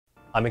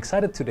I'm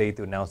excited today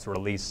to announce the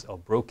release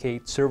of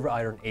Brocade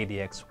ServerIron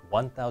ADX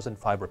 1000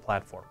 fiber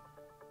platform,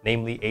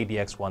 namely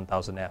ADX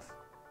 1000F,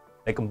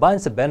 that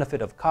combines the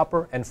benefit of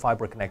copper and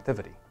fiber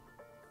connectivity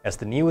as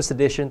the newest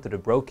addition to the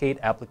Brocade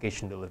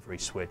Application Delivery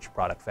Switch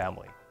product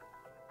family.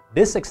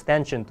 This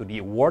extension to the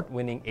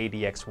award-winning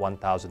ADX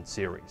 1000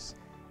 series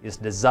is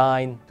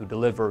designed to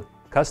deliver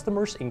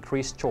customers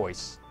increased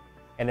choice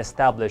and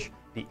establish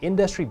the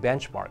industry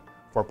benchmark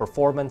for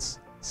performance,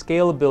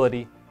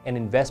 scalability, and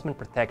investment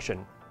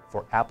protection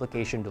for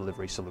application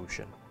delivery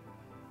solution.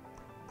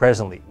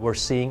 Presently, we're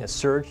seeing a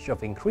surge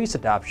of increased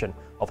adoption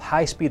of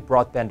high-speed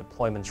broadband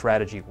deployment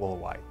strategy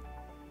worldwide.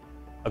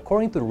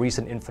 According to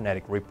recent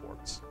Infonetic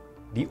reports,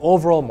 the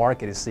overall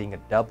market is seeing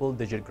a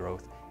double-digit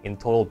growth in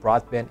total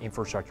broadband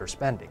infrastructure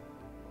spending,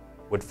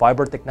 with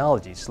fiber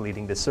technologies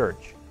leading the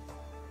surge.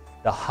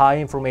 The high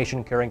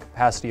information carrying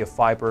capacity of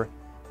fiber,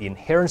 the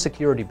inherent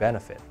security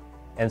benefit,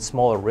 and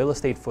smaller real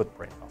estate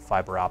footprint of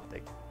fiber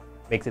optic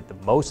makes it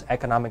the most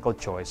economical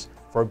choice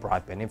for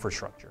broadband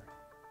infrastructure.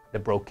 The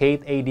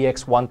Brocade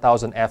ADX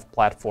 1000F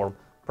platform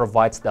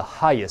provides the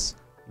highest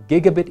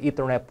gigabit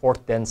Ethernet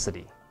port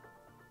density,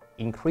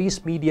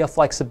 increased media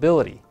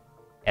flexibility,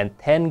 and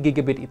 10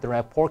 gigabit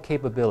Ethernet port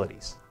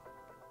capabilities,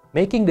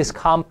 making this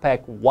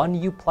compact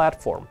 1U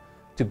platform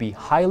to be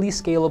highly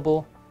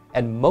scalable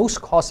and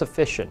most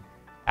cost-efficient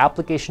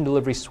application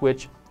delivery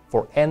switch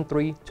for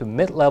entry to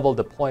mid-level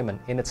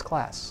deployment in its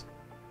class.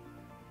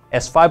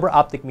 As fiber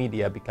optic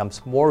media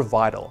becomes more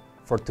vital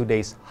for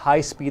today's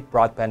high-speed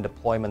broadband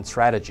deployment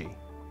strategy,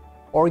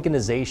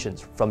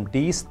 organizations from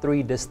these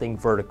three distinct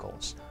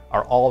verticals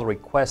are all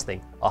requesting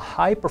a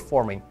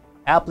high-performing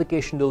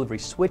application delivery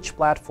switch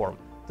platform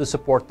to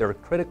support their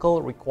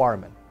critical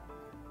requirement,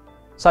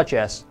 such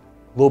as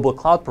global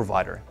cloud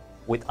provider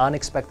with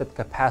unexpected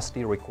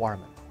capacity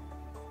requirement,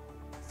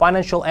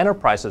 financial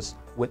enterprises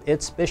with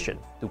its mission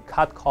to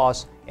cut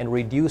costs and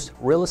reduce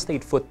real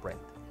estate footprint,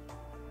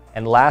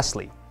 and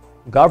lastly,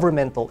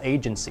 governmental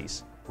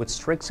agencies with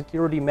strict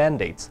security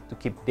mandates to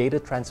keep data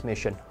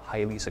transmission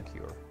highly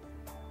secure.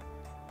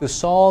 To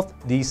solve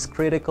these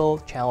critical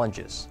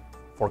challenges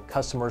for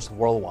customers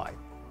worldwide,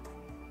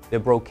 the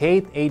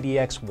Brocade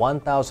ADX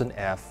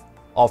 1000F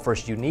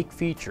offers unique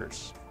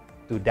features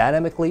to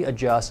dynamically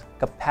adjust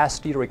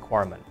capacity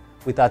requirement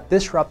without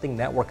disrupting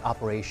network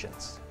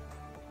operations.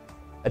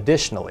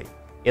 Additionally,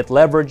 it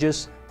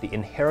leverages the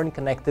inherent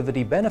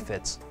connectivity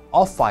benefits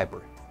of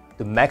fiber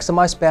to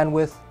maximize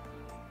bandwidth,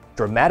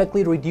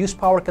 dramatically reduce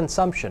power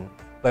consumption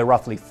by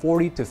roughly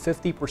 40 to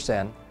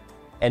 50%,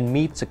 and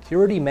meet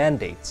security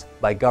mandates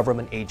by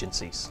government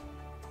agencies.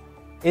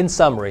 In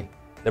summary,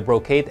 the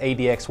Brocade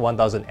ADX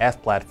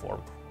 1000F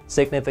platform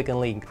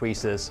significantly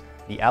increases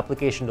the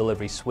application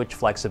delivery switch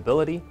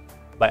flexibility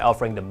by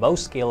offering the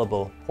most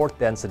scalable port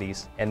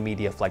densities and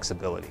media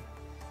flexibility.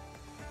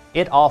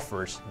 It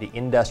offers the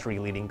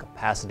industry-leading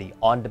capacity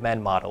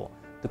on-demand model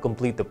to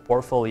complete the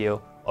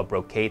portfolio of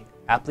Brocade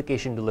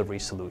application delivery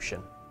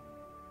solution.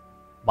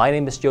 My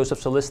name is Joseph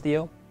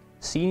Solistio,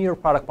 Senior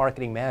Product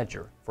Marketing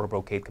Manager for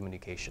Brocade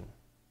Communication.